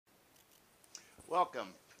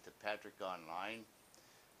Welcome to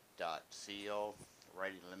PatrickOnline.co,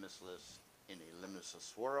 writing limitless in a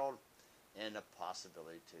limitless world, and the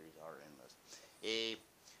possibilities are endless. A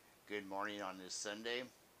good morning on this Sunday.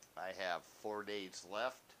 I have 4 days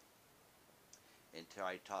left until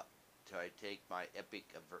I take my epic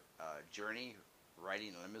journey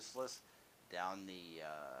writing limitless down the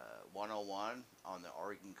 101 on the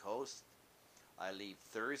Oregon coast. I leave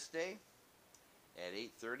Thursday at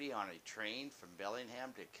 8:30 on a train from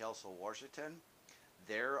Bellingham to Kelso, Washington.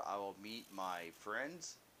 There I will meet my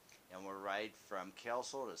friends and we'll ride from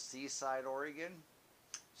Kelso to Seaside, Oregon,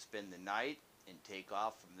 spend the night and take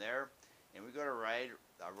off from there. And we're going to ride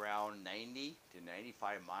around 90 to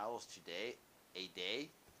 95 miles a day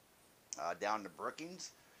down to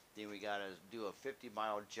Brookings. Then we got to do a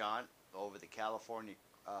 50-mile jaunt over the California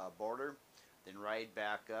border, then ride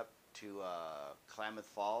back up to Klamath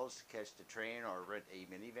Falls, catch the train or rent a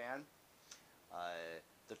minivan.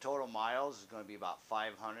 The total miles is going to be about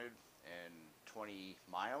 520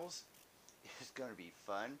 miles. It's going to be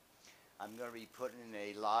fun. I'm going to be putting in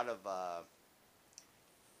a lot of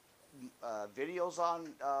videos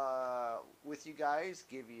on with you guys,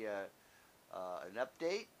 give you an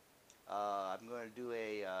update. I'm going to do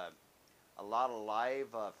a lot of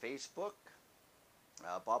live Facebook.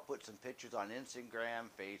 I'll put some pictures on Instagram,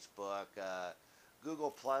 Facebook, Google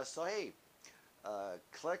Plus. So hey,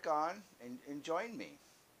 click on and join me.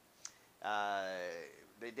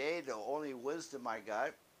 The only wisdom I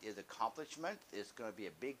got is accomplishment. It's going to be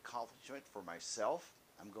a big accomplishment for myself.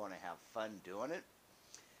 I'm going to have fun doing it.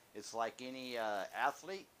 It's like any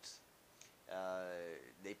athlete.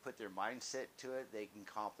 They put their mindset to it. They can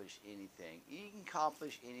accomplish anything. You can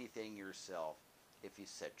accomplish anything yourself if you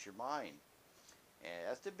set your mind. And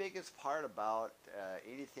that's the biggest part about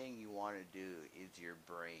anything you want to do is your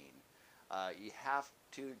brain. You have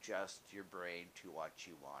to adjust your brain to what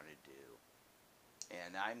you want to do.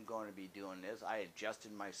 And I'm going to be doing this. I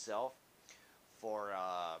adjusted myself for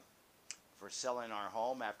selling our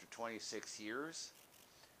home after 26 years.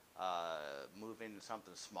 Moving to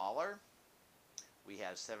something smaller. We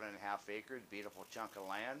had 7.5 acres, beautiful chunk of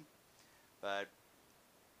land. But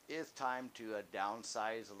it's time to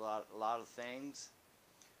downsize a lot of things.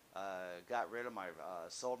 Got rid of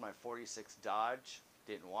sold my 46 Dodge.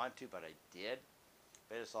 Didn't want to, but I did.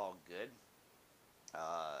 But it's all good.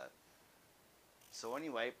 So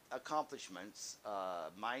anyway, accomplishments,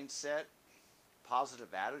 mindset,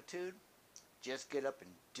 positive attitude. Just get up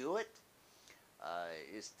and do it.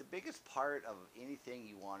 It's the biggest part of anything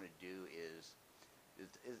you want to do is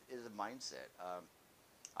a mindset.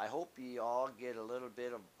 I hope you all get a little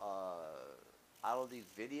bit of out of these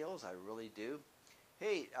videos. I really do.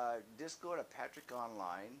 Hey, just go to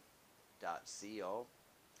PatrickOnline.co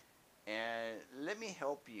and let me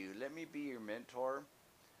help you. Let me be your mentor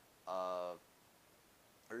or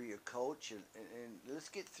your coach, and let's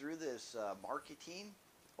get through this marketing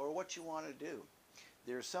or what you want to do.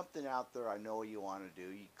 There's something out there I know you want to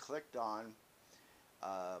do. You clicked on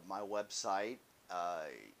my website.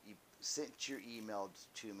 You sent your emails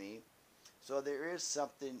to me. So there is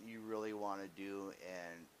something you really want to do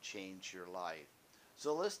and change your life.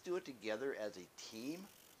 So let's do it together as a team.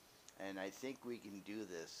 And I think we can do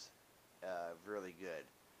this really good.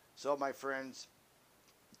 So my friends,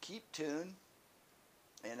 keep tuned.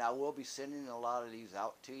 And I will be sending a lot of these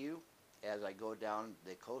out to you as I go down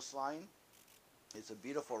the coastline. It's a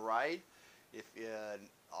beautiful ride. If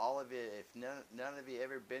all of it, if none of you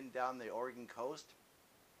ever been down the Oregon coast,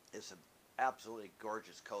 it's an absolutely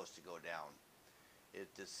gorgeous coast to go down.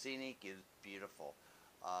 The scenic is beautiful.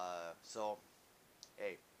 So,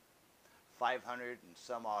 hey, 500 and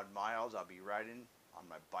some odd miles I'll be riding on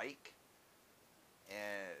my bike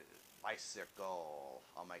and bicycle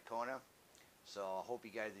on my Kona. So I hope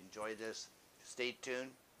you guys enjoy this. Stay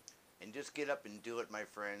tuned and just get up and do it, my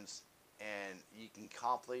friends. And you can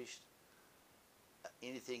accomplish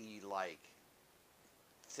anything you like.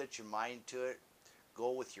 Set your mind to it.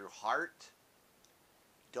 Go with your heart.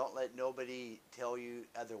 Don't let nobody tell you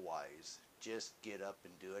otherwise. Just get up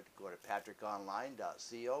and do it. Go to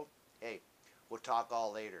PatrickOnline.co. Hey, we'll talk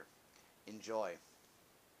all later. Enjoy.